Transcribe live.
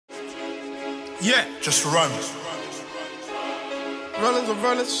Yeah. Just run. Runners are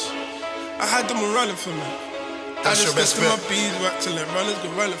runners. I had them all running for me. That's your best bet. I just my beeswax till them runners go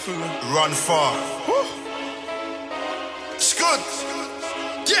running for me. Run far. Woo. It's good.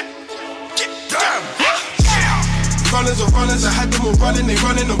 Yeah. Damn. Runners are runners. I had them all running. They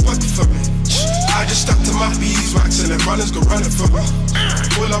running and working for me. I just stuck to my beeswax till them runners go running for me.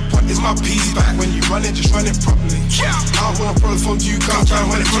 All I put is my peas back. When you run it, just run it properly. I wanna pull it from you, can't try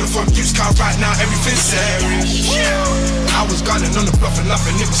when it pull it from you. Car right now, everything's serious. I was gunning on the bluff and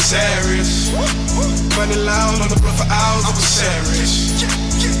nothing, it was serious. Running loud on the bluff for hours, I was serious.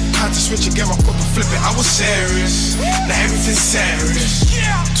 Had to switch and get my foot and flip it, I was serious. Now everything's serious.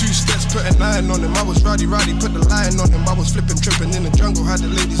 2 steps, put a 9 on him. I was rowdy, put the line on him. I was flipping, tripping in the jungle. Had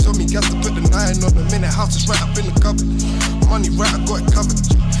the ladies on me, gas to put the 9 on them. In the house, it's right up in the cupboard. Money right, I got it covered.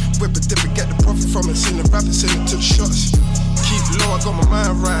 Whip it, dip it, get the profit from it. Send the rappers, send it to the shots. Keep low, I got my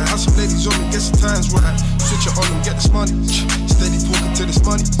mind right. Have some ladies on me, get some times right. Switch it on them, get this money. Steady talking to this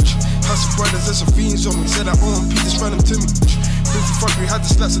money. Have some brothers and some fiends on me. Said I own P, just run them to me. 53 had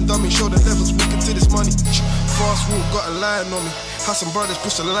the slats and dummies, show the levels, wicked to this money. Fast walk, got a line on me. Have some brothers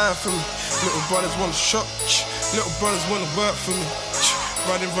push a line for me. Little brothers want to shop, little brothers want to work for me.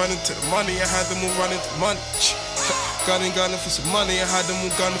 Running to the money, I had them all running to money. Gunning for some money, I had them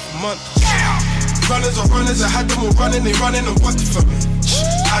all gunning for money. Runners are runners, I had them all running, they running and working for me.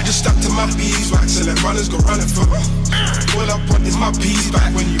 I just stuck to my beeswax and let runners go running for me. All I want is my peas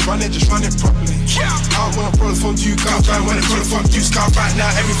back. When you run it, just run it properly. I wanna pull it from you, can't try when it pull it from you. Car right now,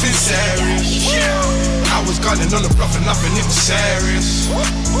 everything's serious. I was gunning on the bluff and nothing, it was serious.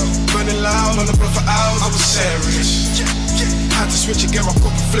 Running loud on the bluff for hours, I was serious. Had to switch and get my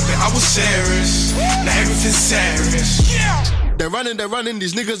foot and flip it, I was serious. Now everything's serious. They're running,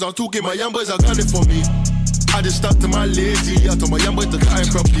 these niggas are talking, my young boys are gunning for me. I just stuck to my lazy, I told my young boys to cut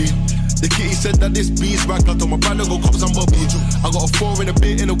it properly. The kitty said that this beast back, I told my brother go cop some Bobby. I got a 4 in a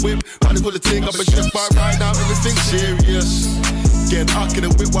bit in a whip, trying to pull the thing up and shift right now, everything's serious. Getting hot in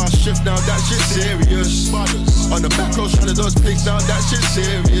the whip while I shift now, that shit's serious. On the back row trying to dodge pigs now, that shit's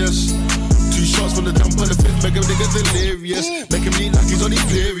serious. 2 shots from the dump on the 5th, make a nigga delirious. Make him lean like he's on his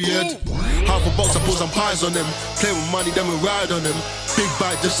period. Half a box, I put some pies on them. Play with money, then we ride on them. Big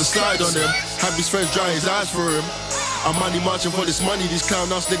bite just to slide on them. Have his friends dry his eyes for him. I'm money marching for this money, these clown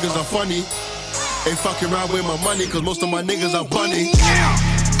ass niggas are funny. Ain't fucking around with my money, cause most of my niggas are bunny.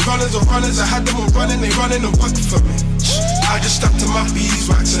 Runners are runners, I had them all running, they running and working for me. I just stuck to my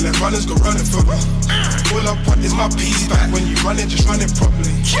beeswax and let runners go running for me. All I want is my peas back. When you run it, just run it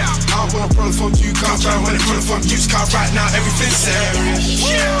properly. I wanna pull it from you, can't try when it pull it from you. Car right now, everything's serious.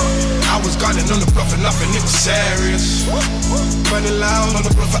 I was gunning on the bluff and nothing, it was serious. Running loud on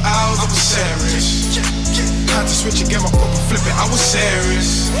the bluff for hours, I was serious. Had to switch and get my foot and flip it, I was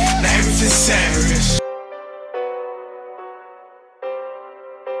serious. Now everything's serious.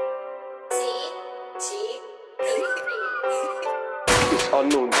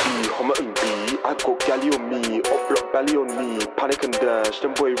 Unknown T, Homer and B. I got galley on me, up block belly on me. Panic and dash,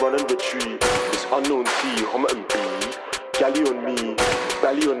 them boy run and retreat. It's unknown T, Homer and B. Galley on me,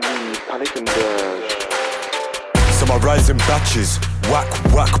 belly on me. Panic and dash. So I rise in batches. Whack,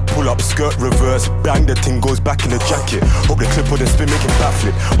 pull up, skirt reverse. Bang, the thing goes back in the jacket. Hope the clip or the spin making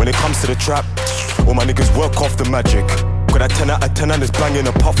backflip. When it comes to the trap, all my niggas work off the magic. Got a 10 out of 10 and it's banging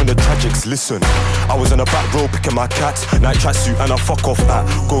apart from the tragics. Listen, I was on the back row picking my cats. Night tracksuit and I fuck off at.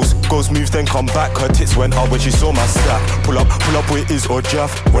 Goes moves then come back. Her tits went up when she saw my stack. Pull up where it is or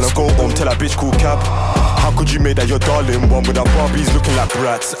Jaff. When I go home tell that bitch call cab. How could you make that your darling one with our Barbies looking like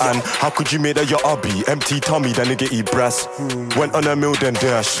brats? And how could you make that your hubby? Empty tummy then nigga eat brass. Went on a mill then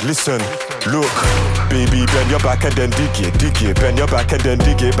dash. Listen, look, baby bend your back and then dig it. Bend your back and then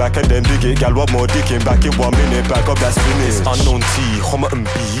dig it, back and then dig it. Gal what more digging back in 1 minute, back up that spinach. Unknown T, Homer and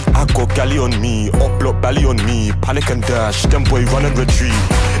B. I got galley on me, up block belly on me. Panic and dash, them boy run and retreat.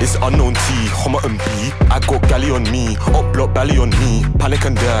 It's unknown T, Homer and B. I got galley on me, up block belly on me. Panic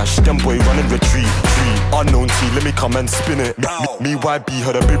and dash, them boy run and retreat. Unknown T, let me come and spin it. Me YB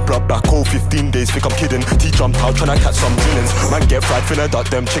heard a big blood back, oh 15 days, think I'm kidding. T jumped out tryna catch some drillings. Man get fried, finna duck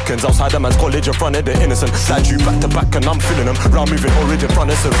them chickens. Outside the man's college in front of the innocent. Slide you back to back and I'm feeling them. Round moving already in front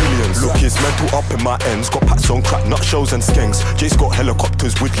of civilians. Look, it's mental up in my ends. Got packs on crack, nut shells and skanks. Jace got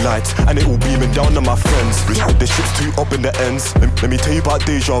helicopters with lights, and it all beaming down on my friends. The ship's too up in the ends. Let me tell you about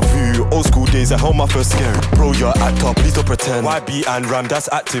deja vu. Old school days, I held my first scare. Bro, you're act up, please don't pretend. YB and Ram, that's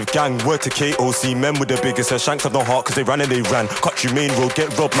active gang. Word to KOC, men with the biggest. Shanks have no heart cause they ran and they ran. Cut Cut you main road,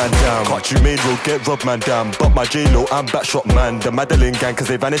 get robbed man down. Cut you main road, get robbed man down. But my J-Lo, I'm backshot man. The Madeline gang, cause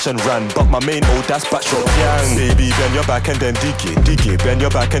they vanish and ran. But my main old, that's backshot gang. Baby, bend your back and then dig it. Bend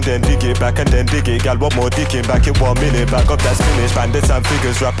your back and then dig it, back and then dig it. Gal, one more digging, back in 1 minute. Back up that spinach. Bandits and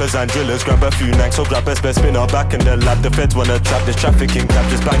figures, rappers and drillers. Grab a few nanks, so grab a spare spinner. Back in the lab, the feds wanna trap this trafficking cap.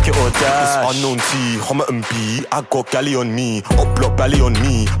 Just bank it or dash. It's unknown T, Homer and B. I got galley on me, up block belly on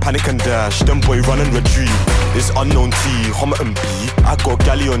me. Panic and dash, them boy run and retrieve. It's unknown T, Homer and B. I got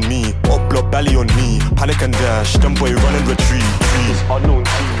galley on me, up block belly on me. Panic and dash, them boy run and retrieve. It's unknown T,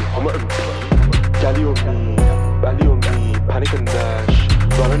 Homer and B. Galley on me, belly on me. Panic and dash,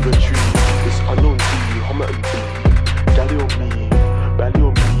 run and retrieve. It's unknown T, Homer and B. Galley on me, belly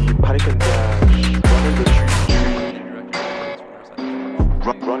on me. Panic and dash, run and retreat.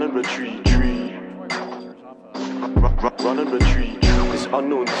 Run and retreat. Run and retreat. It's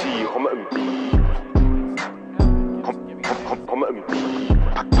unknown T, Homer and B. Homer and B.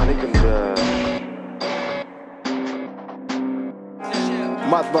 Panic and dash.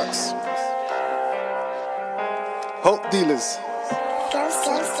 Mad Bucks. Hope dealers.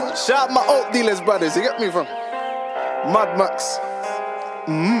 Shout out my hope dealers, brothers. You get me from Mad Max.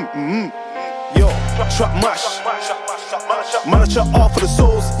 Yo, trap mash. Man, I shut off for the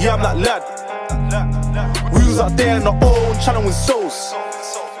souls. Yeah, I'm that lad. We was out there on our own, trying to win souls.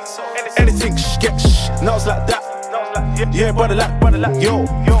 Anything get now it's like that. Yeah, brother, like, yo,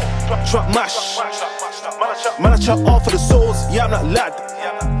 trap mash. Man, I shut off for the souls. Yeah, I'm that lad.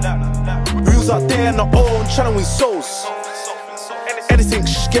 We was out there on our own, trying to win souls. Anything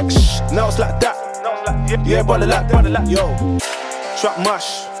get now it's like that. Yeah, brother, like, yo, trap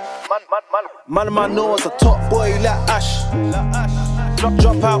mash. Man, know as a top boy like Ash.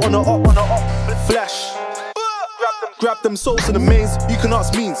 Drop out on the up, flash. Grab them souls in the mains, you can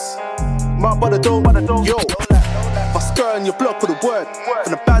ask means. My brother don't, yo. If I skirt on your block with a word,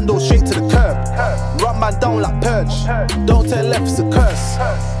 from the bando straight to the curb. Run man down like purge, don't tell left it's a curse.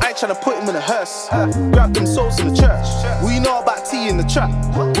 I ain't tryna put him in a hearse. Grab them souls in the church. We know about tea in the trap,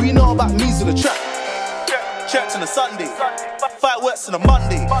 we know about me's in the trap. Church on a Sunday, fireworks on a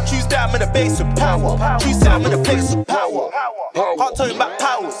Monday. Tuesday I'm in a base of power, Tuesday I'm in a place of power. Can't tell you about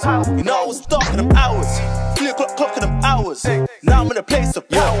powers, you know I was dark in them hours. 3 o'clock clock in them hours, now I'm in a place of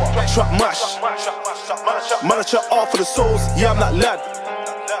power. Trap mash, man I shut off for the souls, yeah I'm that lad.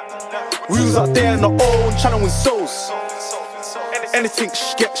 We was out there on our own, trying to win souls. Anything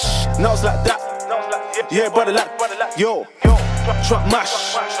get now it's like that. Yeah brother, like, yo, trap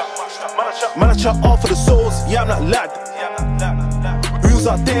mash. Man, I shut off for the souls, yeah, I'm that lad. We was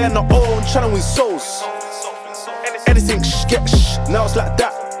out there on our own, trying to win souls. Anything get now it's like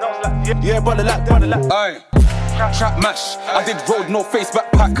that. Yeah, brother, like. Aye. Trap mash, I did road, no face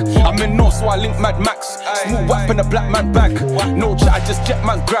backpack. I'm in North, so I link Mad Max. Small whap in a black man bag. No chat, I just get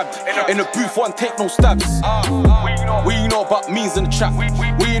man grabbed. In the booth, one take no stabs. What you know about means in the trap?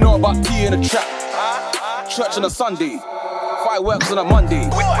 What you know about tea in the trap? Church on a Sunday, fireworks on a Monday.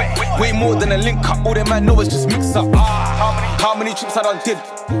 Way more than a link up, all them man know is just mix up. How many trips I done did?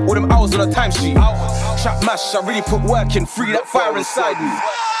 All them hours on a timesheet. Trap mash, I really put work in, free that fire inside me.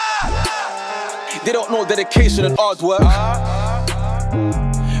 They don't know dedication and hard work.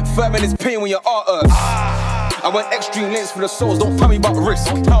 Firming is pain when your art hurts. I went extreme lengths for the souls, don't tell me about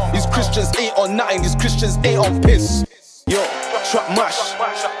risk. These Christians ain't on nothing, these Christians ain't on piss. Yo, trap mash.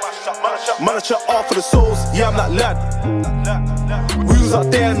 Man, I shut off for the souls, yeah, I'm that lad. We was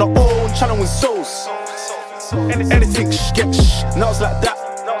out there on our own, trying to win souls. Anything get now it's like that.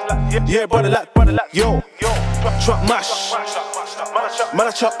 Yeah, brother, like, yo, trap mash. Man,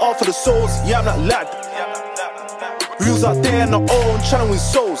 I shut off for the souls, yeah, I'm that lad. We was out there on our own, trying to win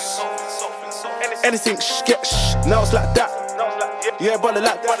souls. Anything get now it's like that. Yeah, brother,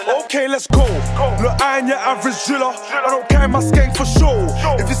 like. Okay, let's go. Look, I ain't your average driller. I don't carry my skank for show.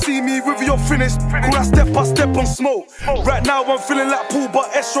 If you see me with your finished, call I step on smoke. Right now I'm feeling like Paul,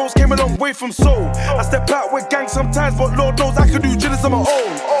 but S-Rolls came a long way from soul. I step out with gang sometimes, but Lord knows I can do jitters on my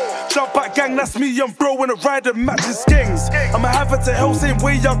own. Jump back gang, that's me, young bro, when I ride and matching skanks. I'ma have it to hell, same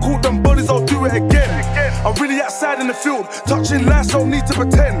way y'all caught them bodies, I'll do it again. I'm really outside in the field, touching lights, don't need to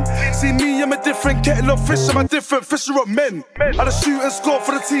pretend. See me, I'm a different kettle of fish, I'm a different fisher of men. I just shoot and score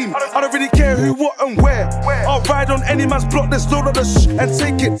for the team, I don't really care who, what and where. I'll ride on any man's block, let's load on the and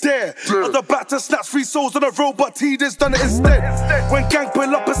take it there. On the back to snatch 3 souls on the road, but T just done it instead. When gang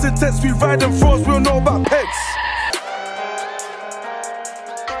pull up, it's intense, we ride and froze, we don't know about pets.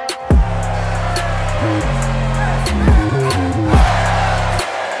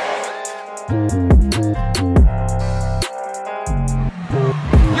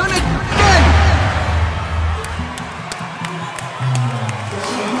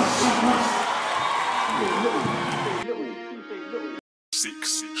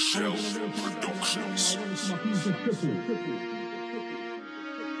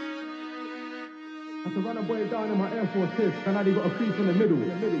 Had to run a boy down in my Air Force piss, and now they got a crease in the middle.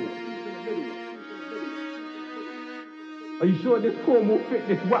 Are you sure this form will fit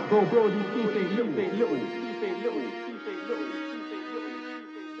this whack, bro? These teeth ain't little.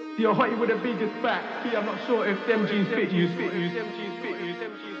 See, you're hotty with the biggest back. See, I'm not sure if them jeans fit you.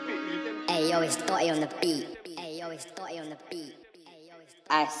 Hey yo, it's Dotty on the beat.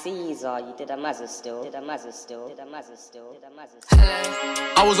 I see you did a mazza still.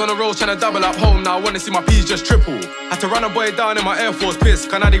 I was on the road trying to double up home, now I wanna see my P's just triple. Had to run a boy down in my Air Force piss,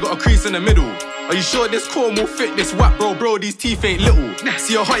 cause now they got a crease in the middle. Are you sure this corn will fit this whack, bro? These teeth ain't little.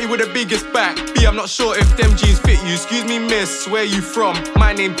 See, you're hotty with the biggest back. B, I'm not sure if them jeans fit you. Excuse me, miss, where you from?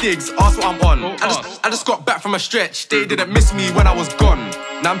 My name Diggs, ask what I'm on. I just got back from a stretch. They didn't miss me when I was gone.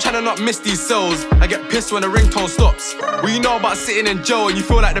 Now I'm trying to not miss these cells. I get pissed when the ringtone stops. What you know about sitting in jail and you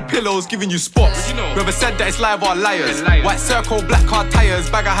feel like the pillow's giving you spots? Whoever said that it's live are liars. White circle, black car tires,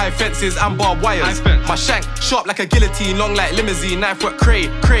 bag of high fences and barbed wires. My shank, sharp like a guillotine, long like limousine, knife work crate.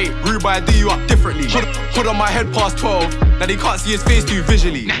 Rude, I do you up differently. Put on my head past 12, now they can't see his face too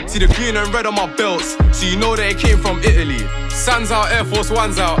visually. See the green and red on my belts, so you know that it came from Italy. Sun's out, Air Force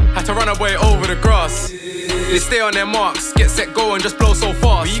One's out, had to run away over the grass. They stay on their marks, get set, go and just blow so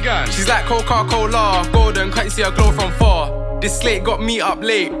fast. She's like Coca-Cola, golden, can't see her glow from far. This slate got me up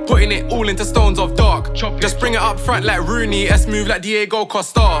late, putting it all into stones of dark. Just bring it up front like Rooney, S move like Diego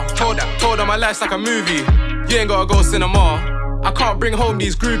Costa. Told her my life's like a movie, you ain't gotta go cinema. I can't bring home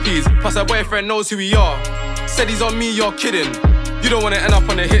these groupies, plus her boyfriend knows who we are. Said he's on me, you're kidding, you don't wanna end up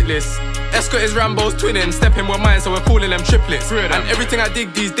on the hit list. Escort is Rambo's twinning, stepping with mine, so we're calling them triplets. And everything I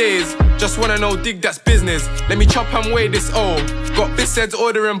dig these days, just wanna know, dig that's business. Let me chop and weigh this O. Got bisheads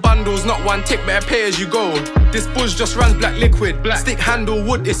ordering bundles, not one tick, better pay as you go. This bush just runs black liquid, stick handle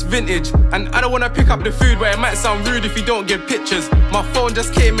wood, it's vintage. And I don't wanna pick up the food where it might sound rude if you don't give pictures. My phone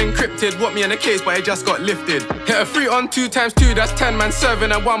just came encrypted, want me in a case but it just got lifted. Hit a 3 on 2 times 2, that's 10 man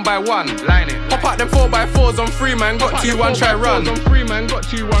serving and 1 by 1. Line it. Pop out them 4x4s on 3 man, got 2, 1 try run.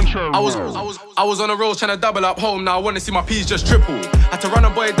 I was on the road trying to double up home, now I wanna see my P's just triple. Had to run a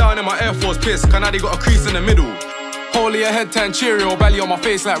boy down in my Air Force piss, cause now they got a crease in the middle. Holy a head turn Cheerio, belly on my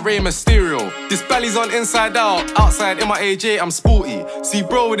face like Rey Mysterio. This belly's on inside out, outside in my AJ I'm sporty. See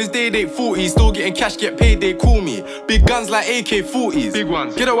bro with his day date 40, still getting cash, get paid, they call me. Big guns like AK-40s, big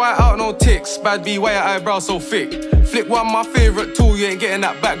ones. Get a white out, no ticks, bad B, why your eyebrows so thick? Flick one, my favourite tool, you ain't getting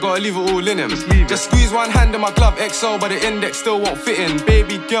that back, gotta leave it all in him. Just squeeze one hand in my glove XO, but the index still won't fit in.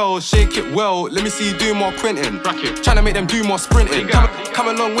 Baby girl, shake it well, let me see you do more Quentin. Tryna make them do more sprinting. Come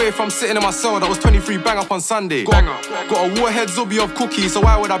a long way from sitting in my cell, that was 23 bang up on Sunday. Got a warhead zombie of cookies, so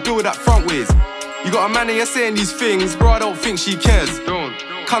why would I build that front ways? You got a man and you're saying these things, bro, I don't think she cares.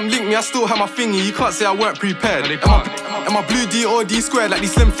 Come link me, I still have my thingy, you can't say I weren't prepared. Am I blue D or D squared, like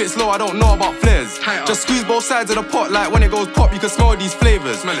these slim fits low, I don't know about flares. Just squeeze both sides of the pot, like when it goes pop, you can smell these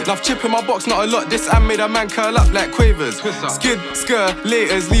flavours. Enough chip in my box, not a lot, this am made a man curl up like quavers. Skid, skir,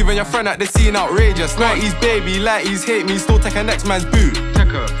 laters, leaving your friend at the scene outrageous. 90s baby, lighties hate me, still take a next man's boot.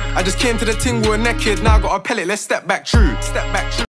 I just came to the ting, we were naked, now I got a pellet, let's step back true.